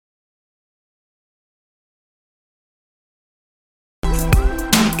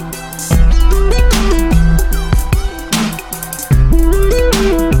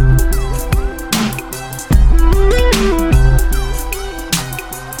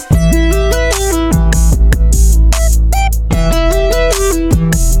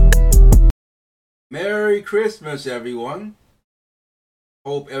Christmas, everyone.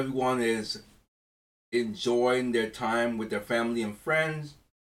 Hope everyone is enjoying their time with their family and friends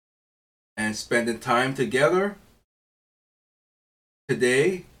and spending time together.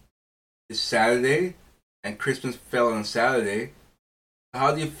 Today is Saturday, and Christmas fell on Saturday.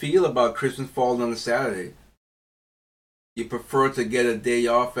 How do you feel about Christmas falling on a Saturday? You prefer to get a day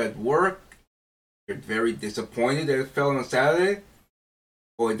off at work? You're very disappointed that it fell on a Saturday?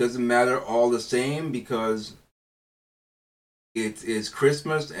 Or it doesn't matter all the same because it is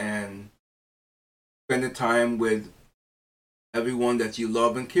Christmas and spending time with everyone that you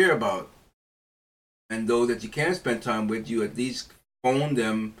love and care about. And those that you can't spend time with, you at least phone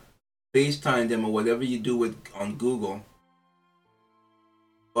them, FaceTime them, or whatever you do on Google.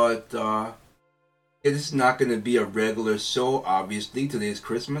 But this is not going to be a regular show, obviously. Today's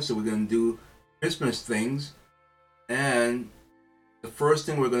Christmas, so we're going to do Christmas things. And the first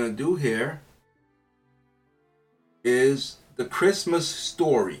thing we're going to do here is the Christmas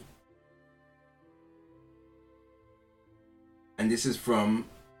story. And this is from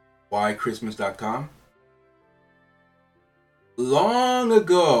whychristmas.com. Long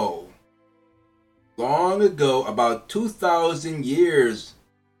ago, about 2,000 years,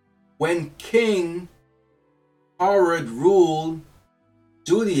 when King Herod ruled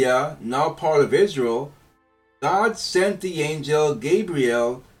Judea, now part of Israel, God sent the angel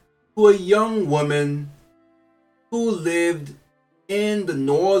Gabriel to a young woman who lived in the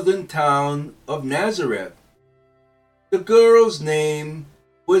northern town of Nazareth. The girl's name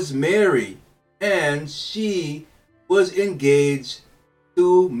was Mary, and she was engaged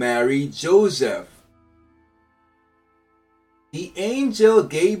to marry Joseph. The angel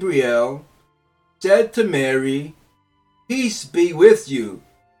Gabriel said to Mary, "Peace be with you.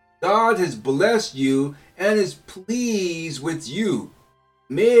 God has blessed you and is pleased with you."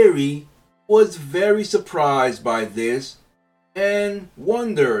 Mary was very surprised by this and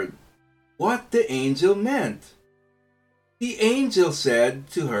wondered what the angel meant. The angel said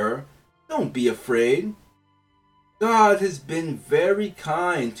to her, "Don't be afraid. God has been very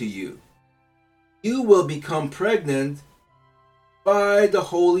kind to you. You will become pregnant by the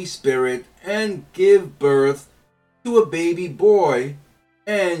Holy Spirit and give birth to a baby boy,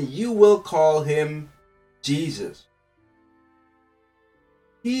 and you will call him Jesus.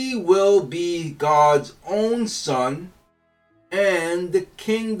 He will be God's own son, and the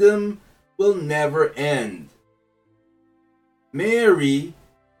kingdom will never end." Mary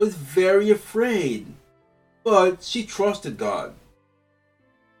was very afraid, but she trusted God.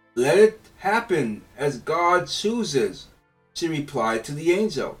 "Let it happen as God chooses," she replied to the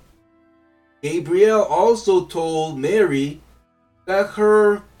angel. Gabriel also told Mary that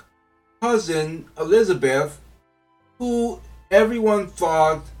her cousin Elizabeth, who everyone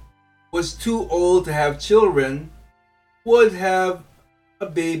thought was too old to have children, would have a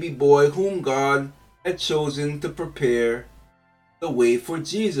baby boy whom God had chosen to prepare the way for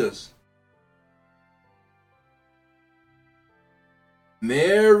Jesus.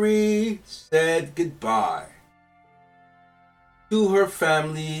 Mary said goodbye to her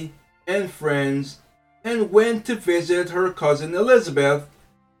family and friends and went to visit her cousin Elizabeth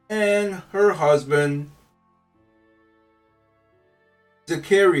and her husband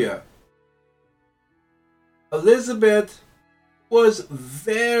Zechariah. Elizabeth was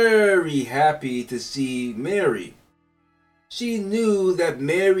very happy to see Mary. She knew that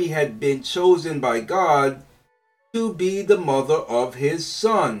Mary had been chosen by God to be the mother of his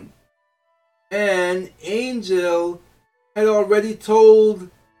son. An angel had already told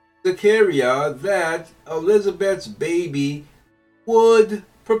Zechariah that Elizabeth's baby would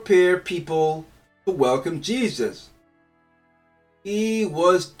prepare people to welcome Jesus. He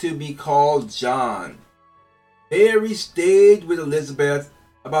was to be called John. Mary stayed with Elizabeth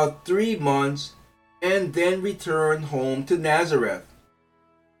about 3 months and then returned home to Nazareth.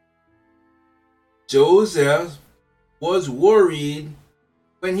 Joseph was worried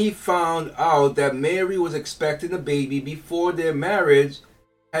when he found out that Mary was expecting a baby before their marriage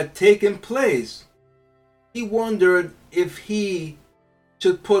had taken place. He wondered if he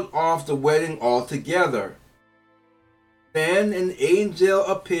should put off the wedding altogether. Then an angel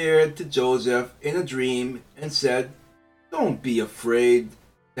appeared to Joseph in a dream and said, "Don't be afraid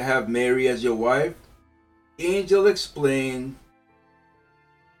to have Mary as your wife." The angel explained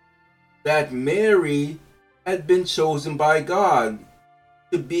that Mary had been chosen by God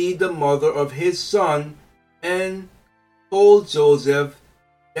to be the mother of his son and told Joseph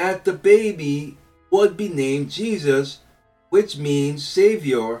that the baby would be named Jesus, which means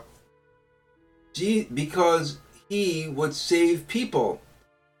Savior, because he would save people.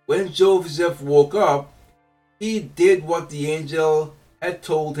 When Joseph woke up, he did what the angel had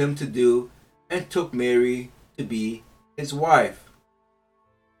told him to do and took Mary to be his wife.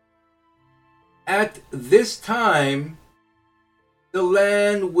 At this time, the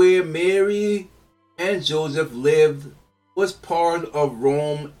land where Mary and Joseph lived was part of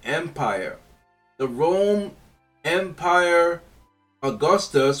Rome Empire. The Rome Empire,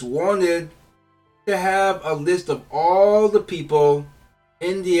 Augustus wanted to have a list of all the people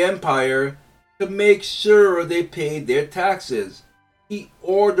in the empire to make sure they paid their taxes. He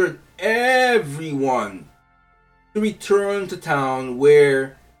ordered everyone to return to town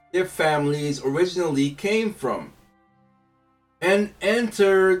where their families originally came from and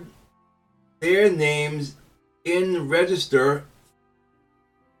entered their names in register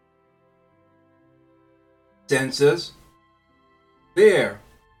census there.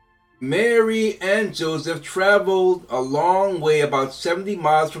 Mary and Joseph traveled a long way, about 70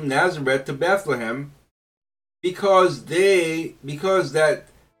 miles from Nazareth to Bethlehem, because that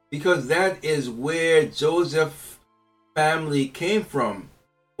is where Joseph's family came from.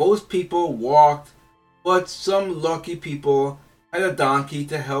 Most people walked, but some lucky people had a donkey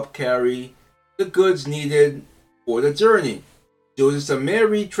to help carry the goods needed for the journey. Joseph and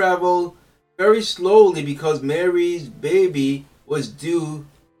Mary traveled very slowly because Mary's baby was due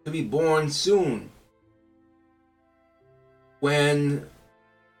to be born soon. When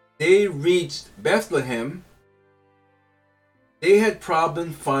they reached Bethlehem, they had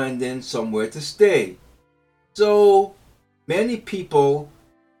problems finding somewhere to stay. So many people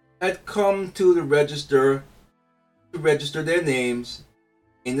had come to the register to register their names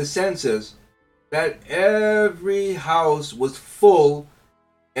in the census that every house was full,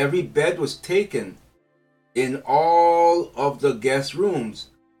 every bed was taken in all of the guest rooms.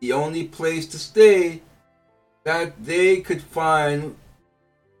 The only place to stay that they could find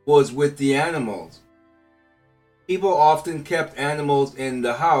was with the animals. People often kept animals in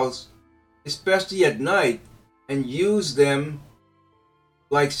the house, especially at night, and used them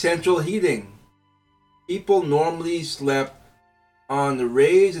like central heating. People normally slept on the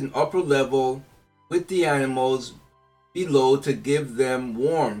raised and upper level with the animals below to give them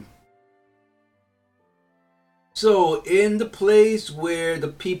warmth. So in the place where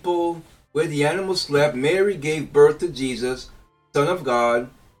the animals slept, Mary gave birth to Jesus, Son of God.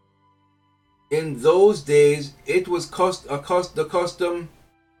 In those days, it was the custom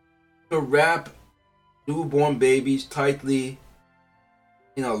to wrap newborn babies tightly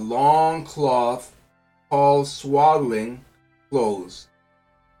in a long cloth called swaddling clothes.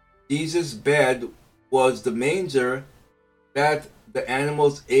 Jesus' bed was the manger that the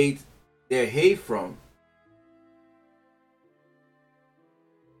animals ate their hay from.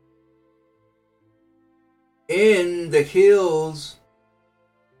 In the hills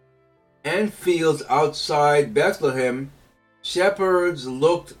and fields outside Bethlehem, shepherds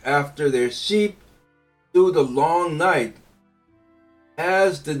looked after their sheep through the long night.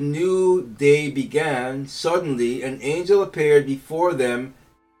 As the new day began, suddenly an angel appeared before them,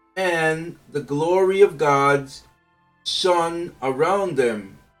 and the glory of God shone around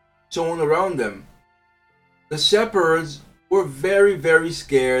them. The shepherds were very, very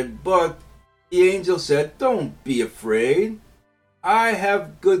scared, but the angel said, "Don't be afraid. I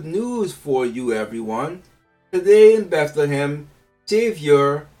have good news for you, everyone. Today in Bethlehem,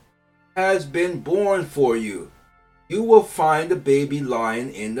 Savior has been born for you. You will find a baby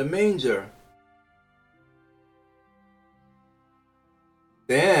lying in the manger."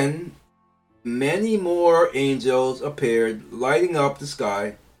 Then many more angels appeared, lighting up the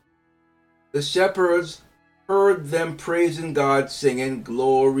sky. The shepherds heard them praising God, singing,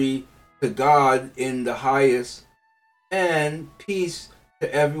 "Glory to God in the highest, and peace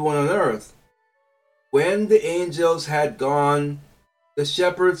to everyone on earth." When the angels had gone, the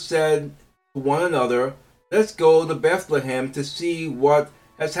shepherds said to one another, "Let's go to Bethlehem to see what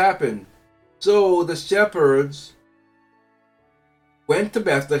has happened." So the shepherds went to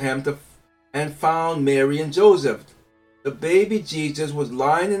Bethlehem and found Mary and Joseph. The baby Jesus was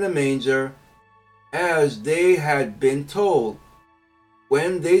lying in a manger as they had been told.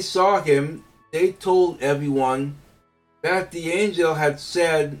 When they saw him, they told everyone that the angel had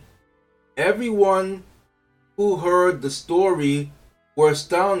said. Everyone who heard the story were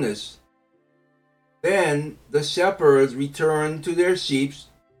astonished. Then the shepherds returned to their sheep,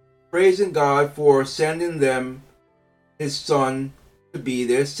 praising God for sending them his Son to be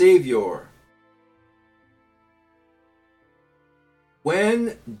their Savior.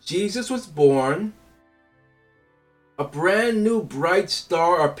 When Jesus was born, a brand new bright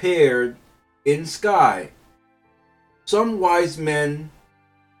star appeared in the sky. Some wise men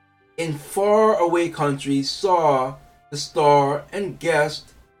in faraway countries saw the star and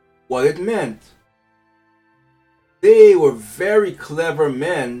guessed what it meant. They were very clever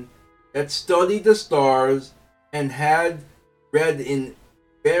men that studied the stars and had read in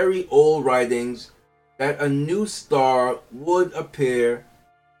very old writings that a new star would appear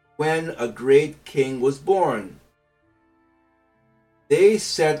when a great king was born. They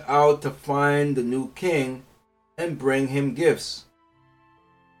set out to find the new king and bring him gifts.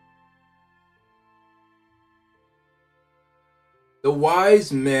 The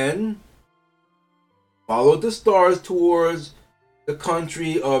wise men followed the stars towards the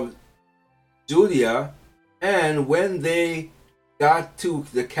country of Judea, and when they got to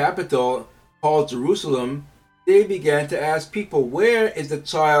the capital called Jerusalem, they began to ask people, "Where is the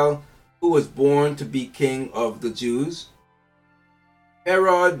child who was born to be king of the Jews?"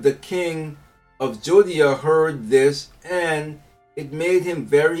 Herod, the king of Judea, heard this, and it made him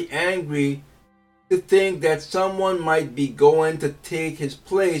very angry to think that someone might be going to take his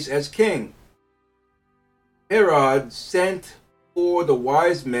place as king. Herod sent for the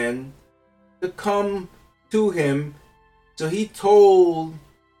wise men to come to him, so he told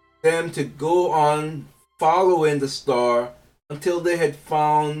them to go on following the star until they had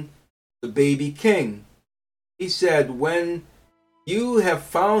found the baby king. He said, "When you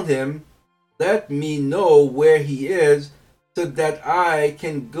have found him, let me know where he is so that I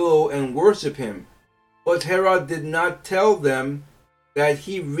can go and worship him." But Herod did not tell them that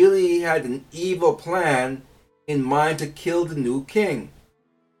he really had an evil plan in mind to kill the new king.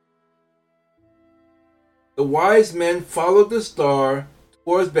 The wise men followed the star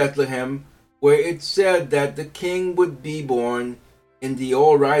towards Bethlehem, where it said that the king would be born in the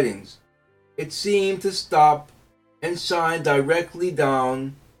old writings. It seemed to stop and shine directly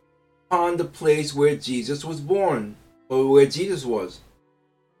down upon the place where Jesus was born, or where Jesus was.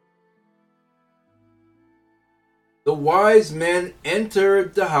 The wise men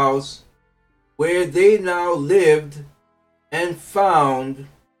entered the house where they now lived and found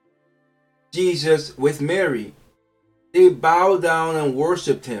Jesus with Mary. They bowed down and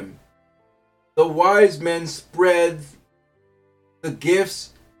worshipped him. The wise men spread the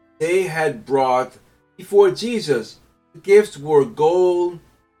gifts they had brought before Jesus. The gifts were gold,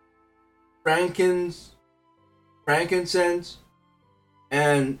 frankincense,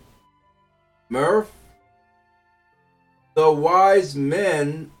 and myrrh. The wise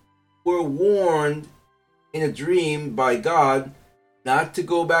men were warned in a dream by God not to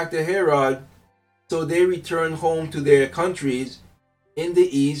go back to Herod, so they returned home to their countries in the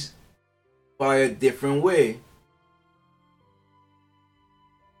east by a different way.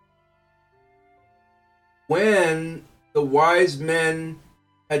 When the wise men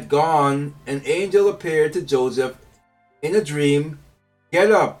had gone, an angel appeared to Joseph in a dream.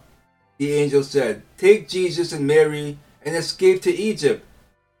 "Get up," the angel said. "Take Jesus and Mary and escape to Egypt.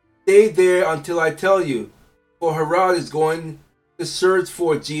 Stay there until I tell you, for Herod is going to search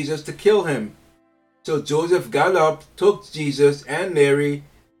for Jesus to kill him." So Joseph got up, took Jesus and Mary.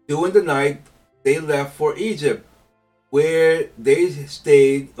 During the night, they left for Egypt, where he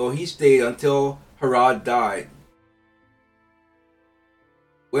stayed until Herod died.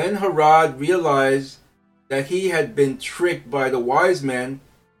 When Herod realized that he had been tricked by the wise men,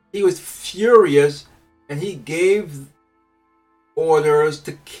 he was furious, and he gave orders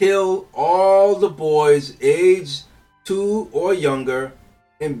to kill all the boys aged 2 or younger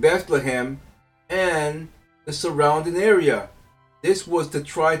in Bethlehem and the surrounding area. This was to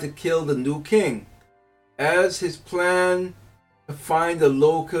try to kill the new king, as his plan to find the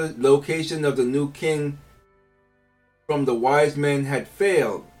location of the new king from the wise men had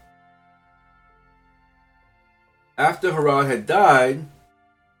failed. After Herod had died,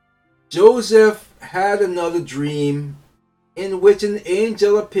 Joseph had another dream in which an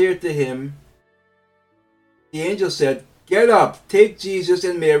angel appeared to him. The angel said, "Get up, take Jesus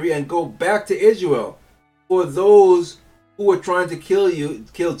and Mary and go back to Israel, for those who were trying to kill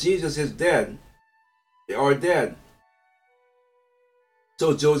Jesus is dead. They are dead."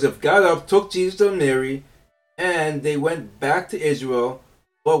 So Joseph got up, took Jesus and Mary, and they went back to Israel.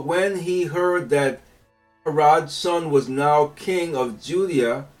 But when he heard that Herod's son was now king of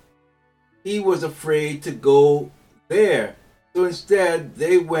Judea, he was afraid to go there. So instead,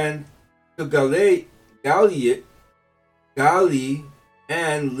 they went to Galilee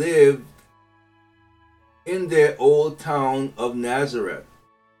and lived in their old town of Nazareth.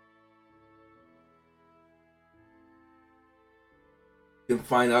 You can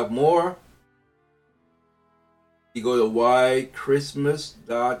find out more. You go to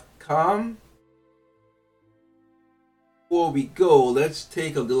whychristmas.com. before we go, let's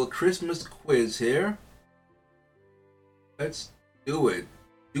take a little Christmas quiz here. Let's do it.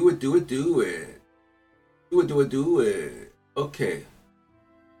 Do it, do it, do it. Do it, do it, do it. Okay.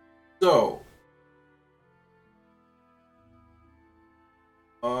 So,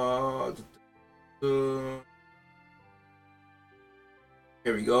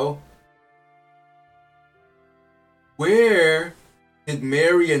 here we go. Where did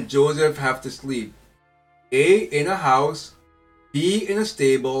Mary and Joseph have to sleep? A, in a house, B, in a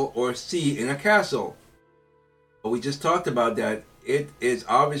stable, or C, in a castle? Well, we just talked about that. It is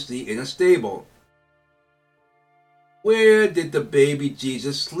obviously in a stable. Where did the baby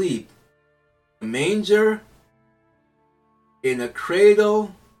Jesus sleep? A manger, in a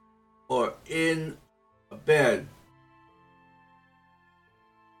cradle, or in a bed?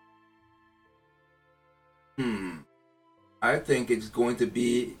 I think it's going to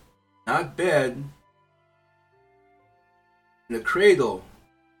be not bed, in a cradle.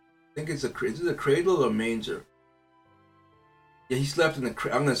 I think is it a cradle or manger? Yeah, he slept in the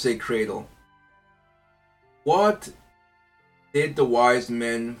I'm going to say cradle. What did the wise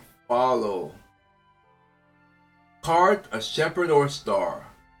men follow? Cart, a shepherd, or a star?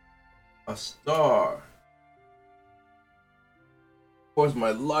 A star. Of course,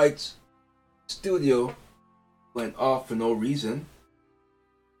 my lights studio went off for no reason.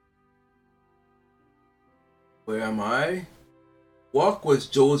 Where am I? What was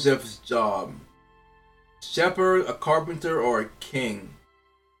Joseph's job? Shepherd, a carpenter, or a king?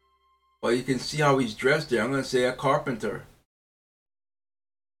 Well, you can see how he's dressed there. I'm going to say a carpenter.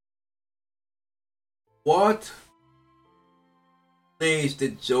 What place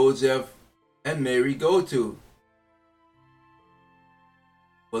did Joseph and Mary go to?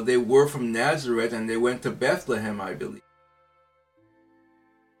 Well, they were from Nazareth and they went to Bethlehem, I believe.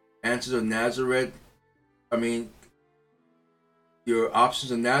 Answers are Nazareth. I mean, your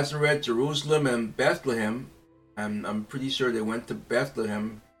options are Nazareth, Jerusalem, and Bethlehem. And I'm pretty sure they went to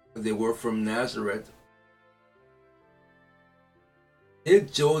Bethlehem because they were from Nazareth.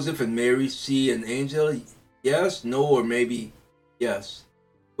 Did Joseph and Mary see an angel? Yes, no, or maybe yes.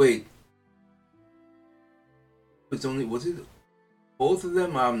 Wait. Was it both of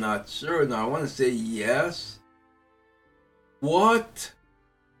them? I'm not sure. Now I want to say yes. What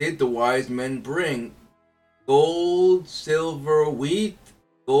did the wise men bring? Gold, silver, wheat,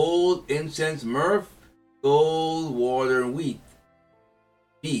 gold, incense, myrrh, gold, water, and wheat.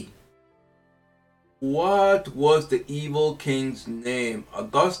 B. What was the evil king's name?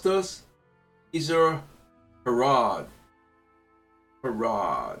 Augustus, Caesar, Herod.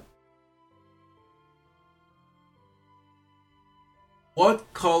 Herod.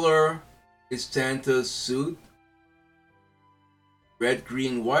 What color is Santa's suit? Red,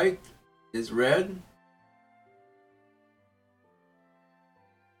 green, white is red.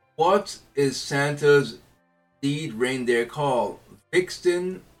 What is Santa's lead reindeer called?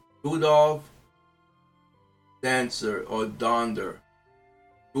 Vixen, Rudolph, Dancer, or Donder?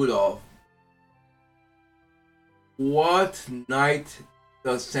 Rudolph. What night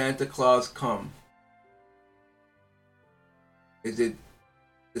does Santa Claus come? Is it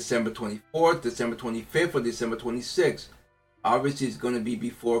December 24th, December 25th, or December 26th? Obviously, it's going to be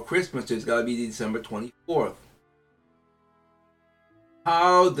before Christmas, so it's got to be December 24th.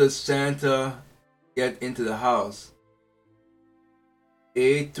 How does Santa get into the house?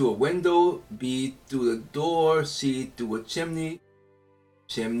 A, through a window, B, through the door, C, through a chimney.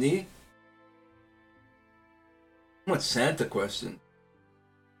 Chimney? What Santa question?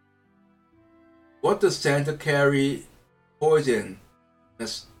 What does Santa carry toys in? A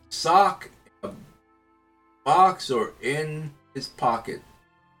sock, a box, or in his pocket?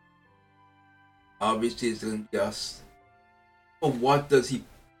 Obviously, it's going to be us. But what does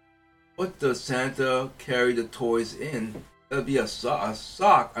Santa carry the toys in? That'll be a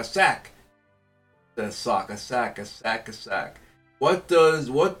sack. What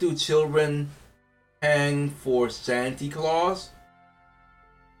do children hang for Santa Claus?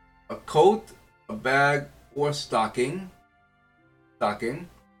 A coat, a bag, or a stocking?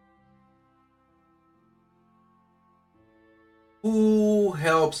 Who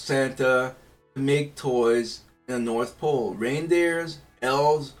helps Santa to make toys in the North Pole? Reindeers,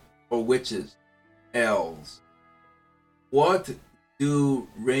 elves, or witches? Elves. What do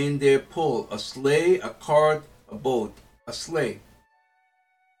reindeer pull? A sleigh, a cart, a boat? A sleigh.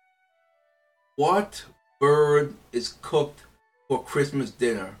 What bird is cooked for Christmas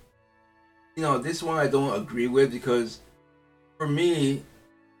dinner? You know, this one I don't agree with because for me,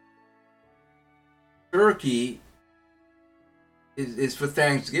 turkey is for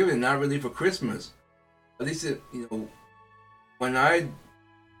Thanksgiving, not really for Christmas. At least, when I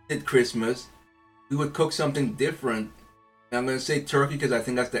did Christmas, we would cook something different. And I'm going to say turkey because I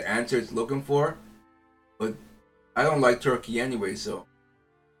think that's the answer it's looking for. But I don't like turkey anyway, so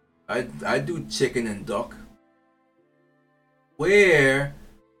I do chicken and duck. Where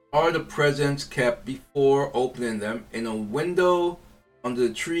are the presents kept before opening them? In a window, under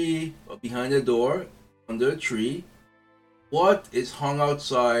the tree, or behind the door, under a tree? What is hung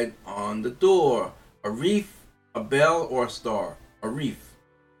outside on the door? A wreath, a bell, or a star? A wreath.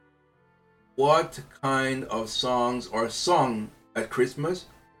 What kind of songs are sung at Christmas?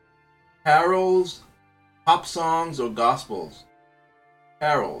 Carols, pop songs, or gospels?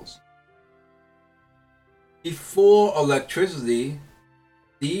 Carols. Before electricity,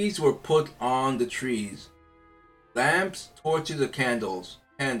 these were put on the trees. Lamps, torches, or candles?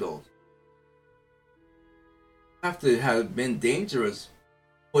 Candles. Have to have been dangerous.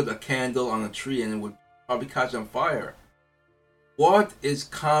 Put a candle on a tree and it would probably catch on fire. What is a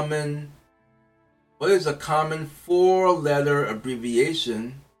common 4-letter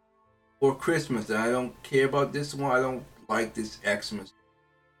abbreviation for Christmas? And I don't care about this one. I don't like this Xmas.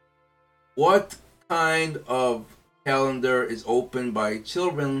 What kind of calendar is opened by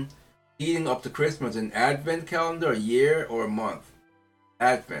children leading up to Christmas? An advent calendar, a year, or a month?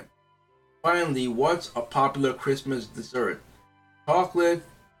 Advent. Finally, what's a popular Christmas dessert? Chocolate,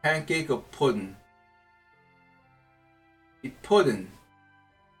 pancake, or pudding? Pudding.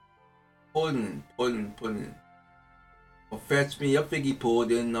 Pudding. Oh, fetch me a figgy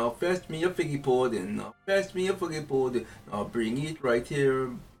pudding. Now fetch me a figgy pudding. Now fetch me a figgy pudding. Now bring it right here.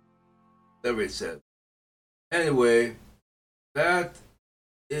 Whatever it says. Anyway, that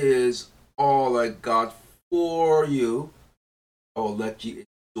is all I got for you. I'll let you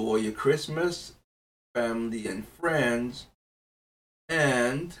enjoy your Christmas, family and friends,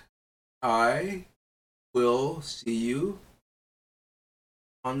 and I will see you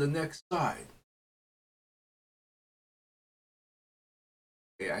on the next slide.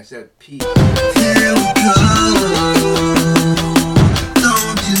 Okay, I said peace. Here we go.